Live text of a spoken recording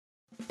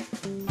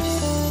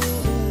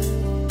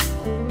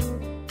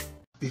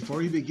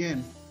Before you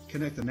begin,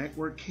 connect the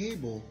network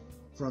cable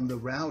from the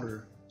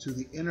router to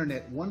the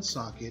Internet 1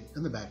 socket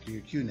in the back of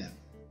your QNAP.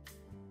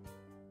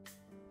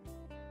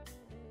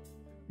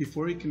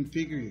 Before you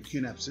configure your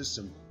QNAP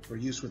system for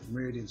use with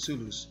Meridian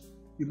Sooloos,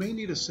 you may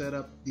need to set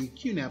up the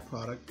QNAP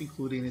product,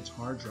 including its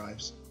hard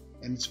drives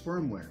and its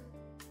firmware.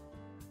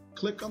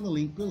 Click on the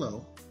link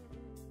below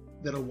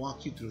that'll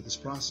walk you through this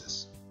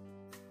process.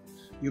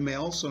 You may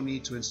also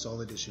need to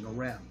install additional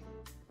RAM.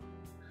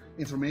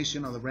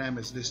 Information on the RAM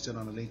is listed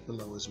on the link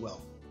below as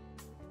well.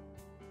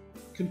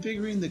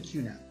 Configuring the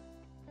QNAP.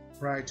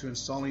 Prior to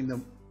installing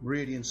the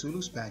Meridian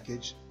Sooloos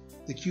package,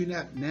 the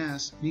QNAP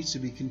NAS needs to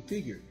be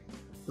configured.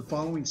 The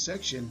following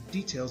section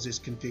details its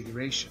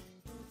configuration.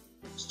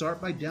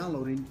 Start by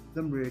downloading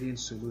the Meridian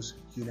Sooloos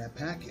QNAP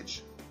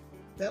package.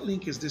 That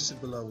link is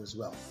listed below as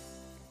well.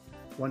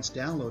 Once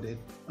downloaded,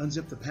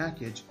 unzip the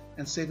package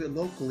and save it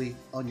locally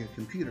on your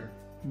computer,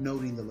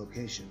 noting the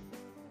location.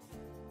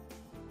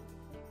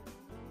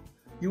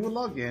 You will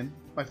log in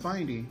by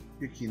finding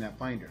your QNAP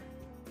Finder.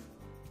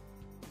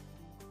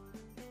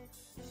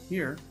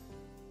 Here,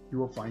 you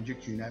will find your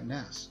QNAP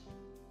NAS.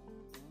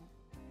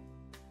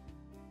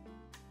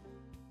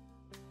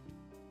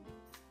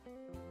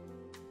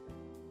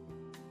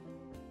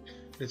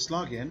 Let's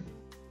log in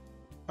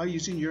by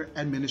using your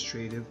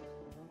administrative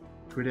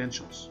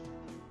credentials.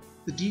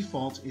 The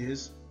default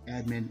is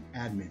admin.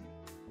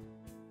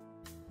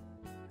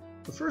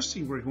 The first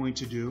thing we're going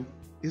to do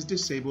is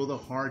disable the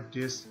hard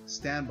disk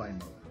standby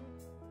mode.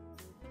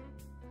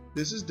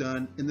 This is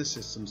done in the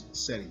system's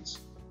settings.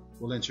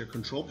 We'll enter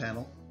Control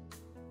Panel,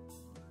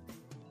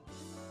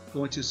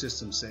 go into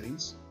System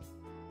Settings,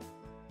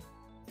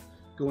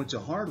 go into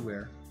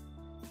Hardware,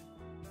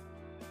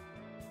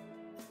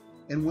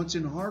 and once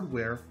in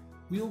Hardware,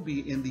 we'll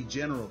be in the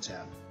General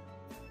tab.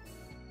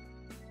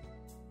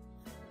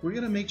 We're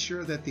going to make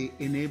sure that the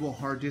Enable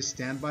Hard Disk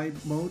Standby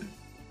mode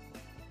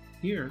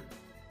here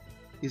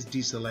is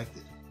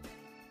deselected.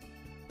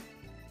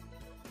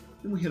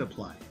 Then we hit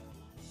Apply.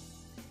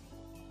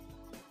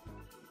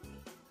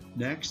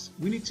 Next,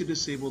 we need to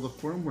disable the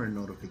firmware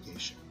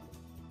notification.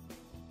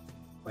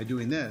 By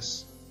doing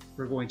this,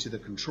 we're going to the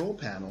Control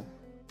Panel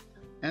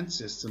and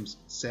Systems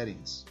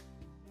Settings.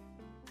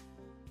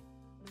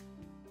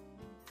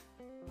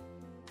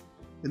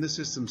 In the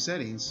System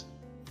Settings,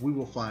 we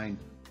will find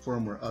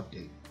Firmware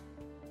Update.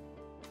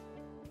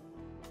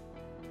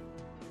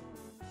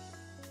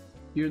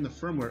 Here in the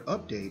Firmware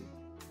Update,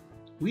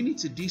 we need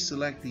to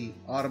deselect the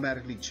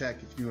Automatically Check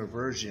if newer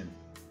version.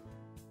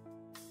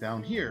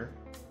 Down here,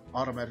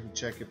 Automatically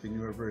check if the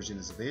newer version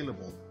is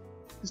available.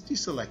 Just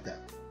deselect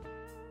that.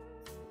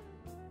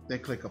 Then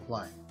click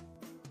Apply.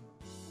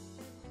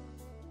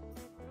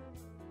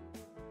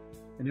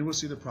 And you will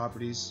see the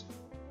properties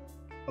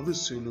of the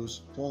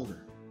Sooloos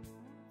folder.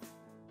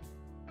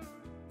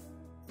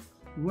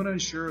 We want to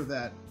ensure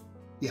that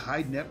the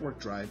Hide Network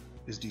drive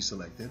is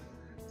deselected,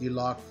 the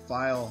Lock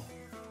File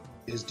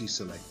is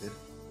deselected,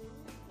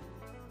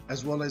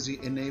 as well as the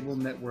Enable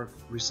Network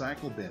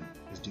Recycle Bin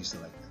is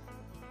deselected.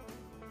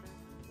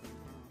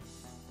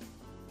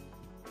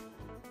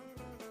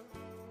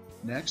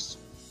 Next,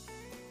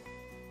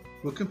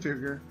 we'll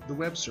configure the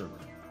web server.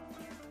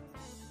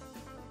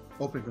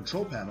 Open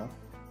Control Panel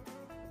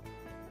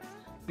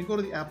and go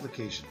to the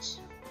Applications.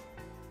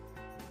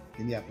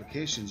 In the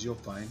Applications, you'll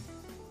find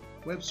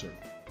Web Server.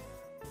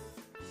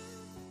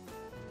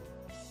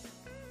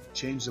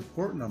 Change the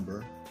port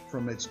number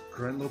from its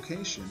current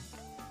location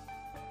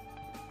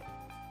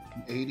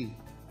from 80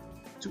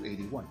 to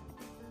 81.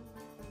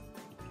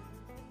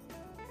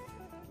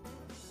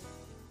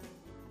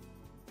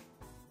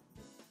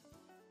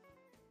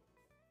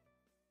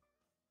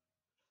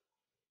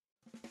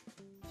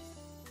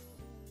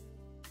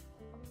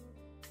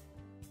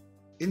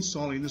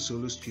 Installing the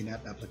Sooloos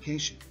QNAP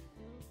application.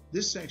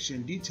 This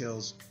section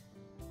details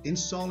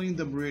installing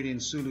the Meridian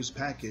Sooloos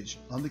package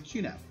on the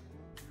QNAP.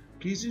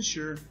 Please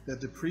ensure that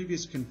the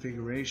previous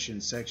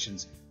configuration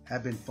sections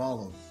have been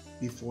followed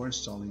before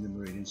installing the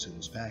Meridian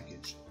Sooloos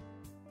package.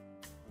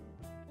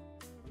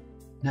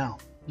 Now,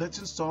 let's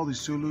install the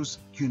Sooloos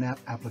QNAP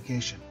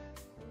application.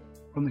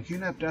 From the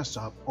QNAP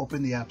desktop,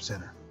 open the App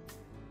Center.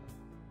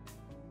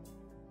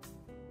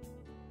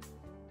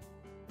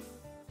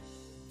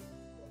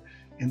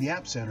 In the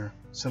App Center,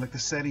 select the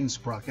Settings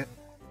sprocket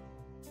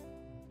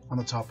on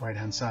the top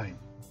right-hand side.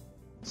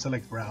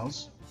 Select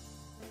Browse.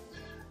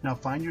 Now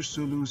find your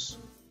Sooloos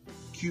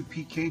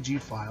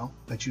QPKG file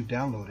that you've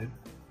downloaded.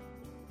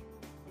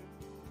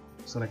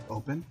 Select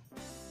Open.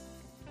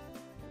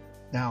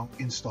 Now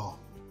Install.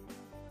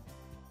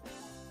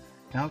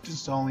 Now it's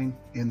installing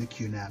in the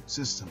QNAP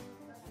system.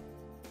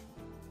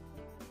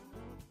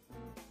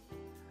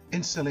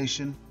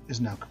 Installation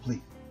is now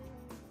complete.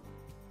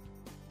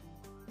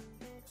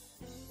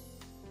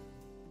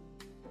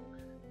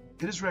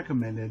 It is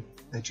recommended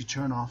that you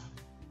turn off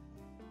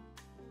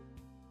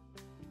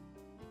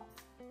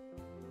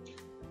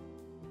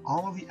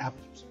all of the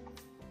apps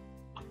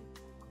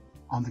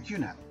on the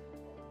QNAP.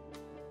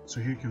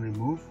 So here you can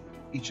remove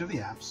each of the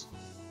apps.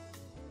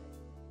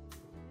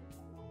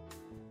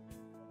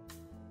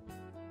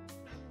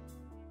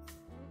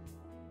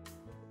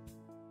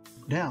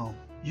 Now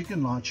you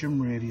can launch your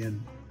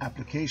Meridian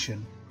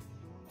application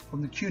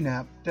from the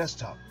QNAP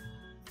desktop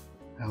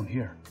down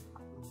here.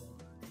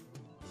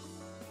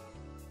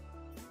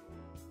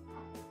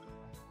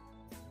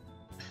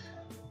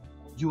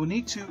 You will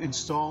need to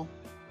install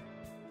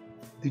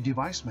the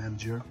device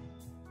manager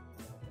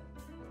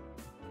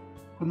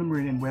from the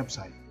Meridian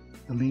website.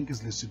 The link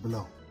is listed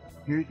below.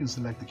 Here you can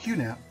select the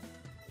QNAP,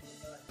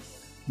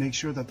 make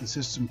sure that the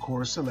system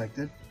core is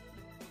selected,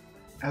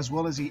 as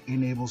well as the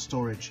enable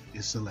storage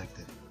is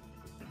selected.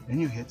 Then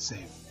you hit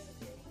save.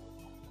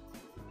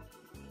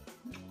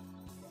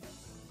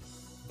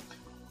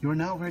 You are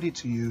now ready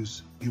to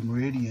use your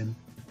Meridian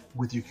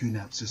with your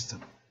QNAP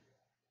system.